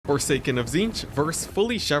Forsaken of Tzeentch versus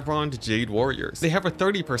fully chevroned Jade Warriors. They have a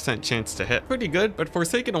 30% chance to hit. Pretty good, but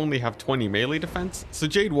Forsaken only have 20 melee defense, so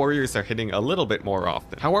Jade Warriors are hitting a little bit more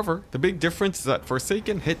often. However, the big difference is that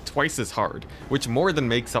Forsaken hit twice as hard, which more than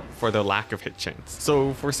makes up for their lack of hit chance.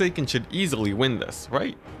 So Forsaken should easily win this,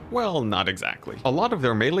 right? Well, not exactly. A lot of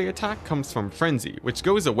their melee attack comes from Frenzy, which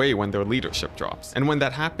goes away when their leadership drops. And when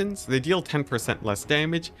that happens, they deal 10% less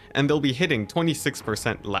damage, and they'll be hitting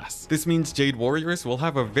 26% less. This means Jade Warriors will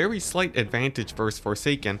have a very slight advantage versus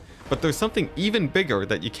Forsaken, but there's something even bigger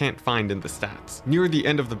that you can't find in the stats. Near the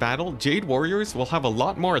end of the battle, Jade Warriors will have a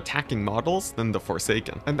lot more attacking models than the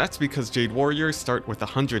Forsaken. And that's because Jade Warriors start with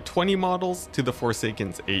 120 models to the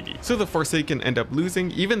Forsaken's 80. So the Forsaken end up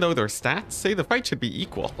losing even though their stats say the fight should be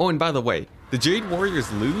equal. Oh, and by the way, the Jade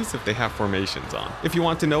Warriors lose if they have formations on. If you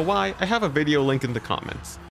want to know why, I have a video link in the comments.